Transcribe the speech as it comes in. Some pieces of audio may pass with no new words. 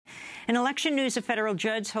In election news, a federal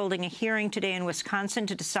judge holding a hearing today in Wisconsin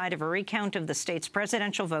to decide if a recount of the state's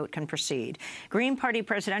presidential vote can proceed. Green Party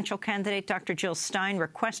presidential candidate Dr. Jill Stein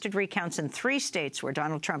requested recounts in 3 states where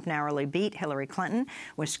Donald Trump narrowly beat Hillary Clinton: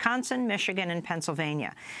 Wisconsin, Michigan, and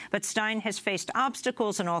Pennsylvania. But Stein has faced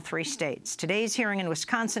obstacles in all 3 states. Today's hearing in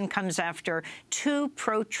Wisconsin comes after 2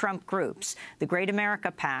 pro-Trump groups, the Great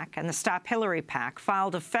America PAC and the Stop Hillary PAC,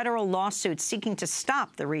 filed a federal lawsuit seeking to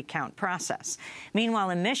stop the recount process. Meanwhile,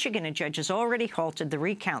 in Michigan, a judge has already halted the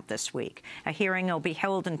recount this week. A hearing will be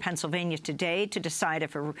held in Pennsylvania today to decide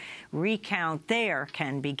if a recount there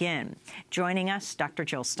can begin. Joining us, Dr.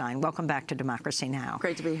 Jill Stein. Welcome back to Democracy Now!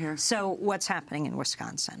 Great to be here. So what's happening in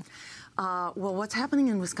Wisconsin? Well, what's happening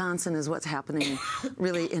in Wisconsin is what's happening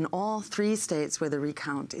really in all 3 states where the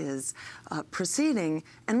recount is proceeding,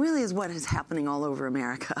 and really is what is happening all over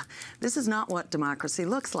America. This is not what democracy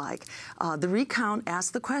looks like. The recount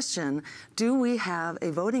asks the question, do we have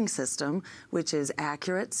a voting system which is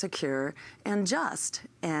accurate, secure, and just?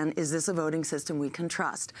 And is this a voting system we can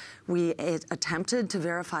trust? We attempted to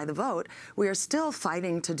verify the vote. We are still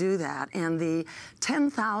fighting to do that. And the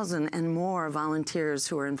 10,000 and more volunteers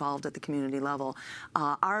who are involved at the community level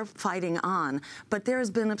are fighting on. But there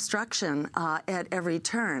has been obstruction at every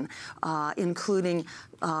turn, including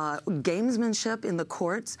gamesmanship in the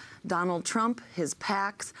courts. Donald Trump, his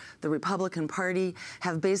PACs, the Republican Party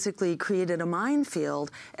have basically created a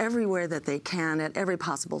minefield everywhere that they can at every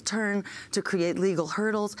possible turn to create legal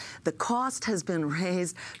hurdles. The cost has been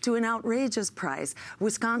raised to an outrageous price.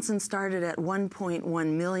 Wisconsin started at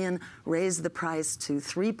 $1.1 million, raised the price to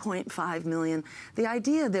 $3.5 million. The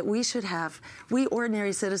idea that we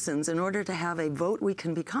ordinary citizens, in order to have a vote we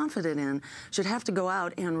can be confident in, should have to go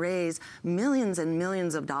out and raise millions and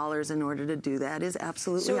millions of dollars in order to do that is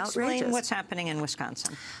absolutely outrageous. So explain what's happening in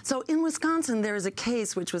Wisconsin. So in Wisconsin, there is a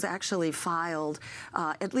case which was actually filed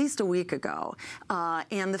at least a week ago,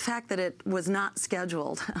 and the fact that it was not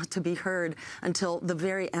scheduled to be heard until the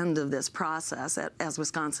very end of this process, as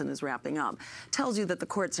Wisconsin is wrapping up, tells you that the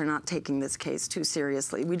courts are not taking this case too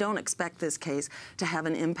seriously. We don't expect this case to have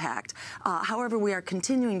an impact. However, we are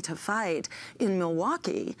continuing to fight in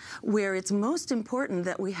Milwaukee, where it's most important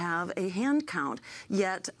that we have a hand count.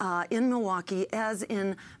 Yet in Milwaukee, as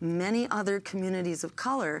in many other communities of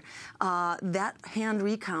color, that hand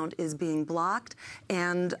recount is being blocked,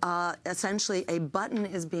 and essentially a button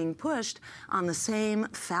is being pushed on the same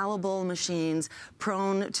fallible machines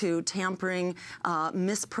prone to tampering,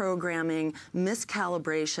 misprogramming,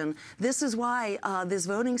 miscalibration. This is why this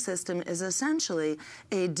voting system is essentially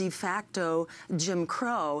a de facto Jim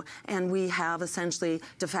Crow, and we have essentially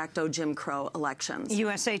de facto Jim Crow elections.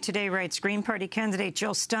 USA Today writes, Green Party candidate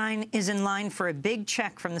Jill Stein is in line for a big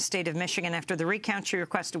check from the state of Michigan after the recount she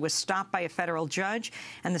requested was stopped by a federal judge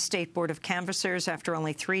and the State Board of Canvassers after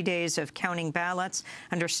only 3 days of counting ballots.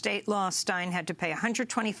 Under state law, Stein had to pay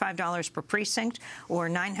 $125 per precinct or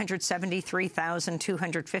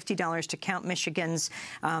 $973,250 to count Michigan's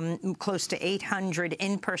close to 800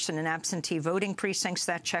 in-person and absentee voting precincts.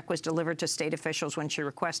 That check was delivered to state officials when she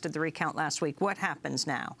requested the recount last week. What happens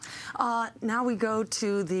now? Now we go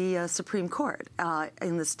to the Supreme Court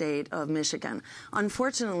in the state of Michigan.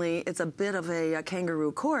 Unfortunately, it's a bit of a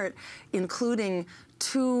kangaroo court, including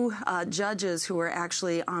 2 judges who are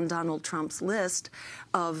actually on Donald Trump's list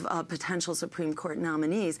of potential Supreme Court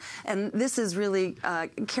nominees. And this is really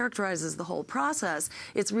characterizes the whole process.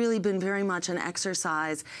 It's really been very much an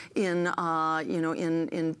exercise in,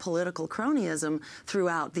 in political cronyism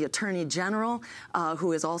throughout. The Attorney General,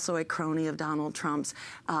 who is also a crony of Donald Trump's,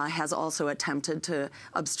 has also attempted to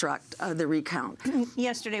obstruct the recount.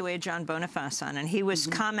 Yesterday, we had John Boniface on, and he was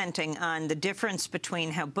commenting on the difference between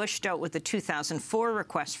how Bush dealt with the 2004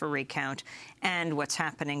 request for recount and what's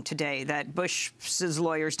happening today, that Bush's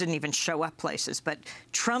lawyers didn't even show up places, but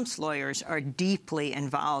Trump's lawyers are deeply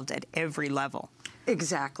involved at every level.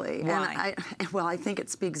 Exactly. Why? And I think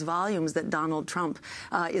it speaks volumes that Donald Trump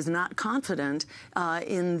is not confident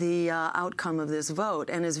in the outcome of this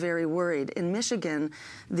vote and is very worried. In Michigan,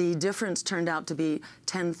 the difference turned out to be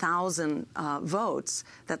 10,000 votes.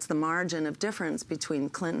 That's the margin of difference between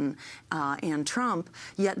Clinton and Trump.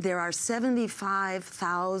 Yet there are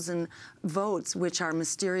 75,000 votes which are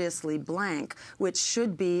mysteriously blank, which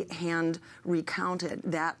should be hand recounted.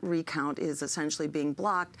 That recount is essentially being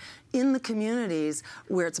blocked in the communities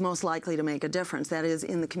where it's most likely to make a difference. That is,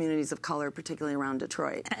 in the communities of color, particularly around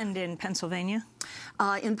Detroit. And in Pennsylvania?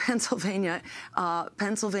 In Pennsylvania,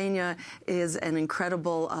 Pennsylvania is an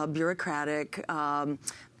incredible bureaucratic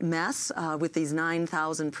mess with these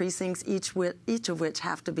 9,000 precincts, each of which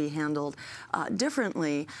have to be handled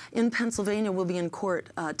differently. In Pennsylvania, we'll be in court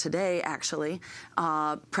today, actually,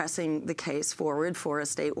 pressing the case forward for a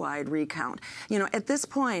statewide recount. You know, at this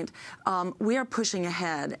point, we are pushing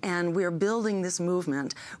ahead, and we're building this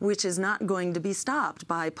movement, which is not going to be stopped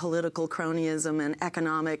by political cronyism and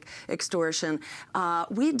economic extortion.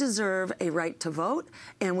 We deserve a right to vote,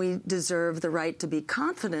 and we deserve the right to be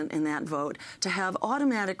confident in that vote, to have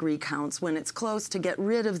automatic recounts when it's close, to get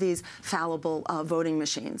rid of these fallible voting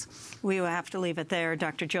machines. We will have to leave it there.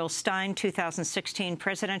 Dr. Jill Stein, 2016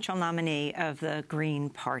 presidential nominee of the Green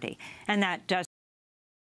Party. And that does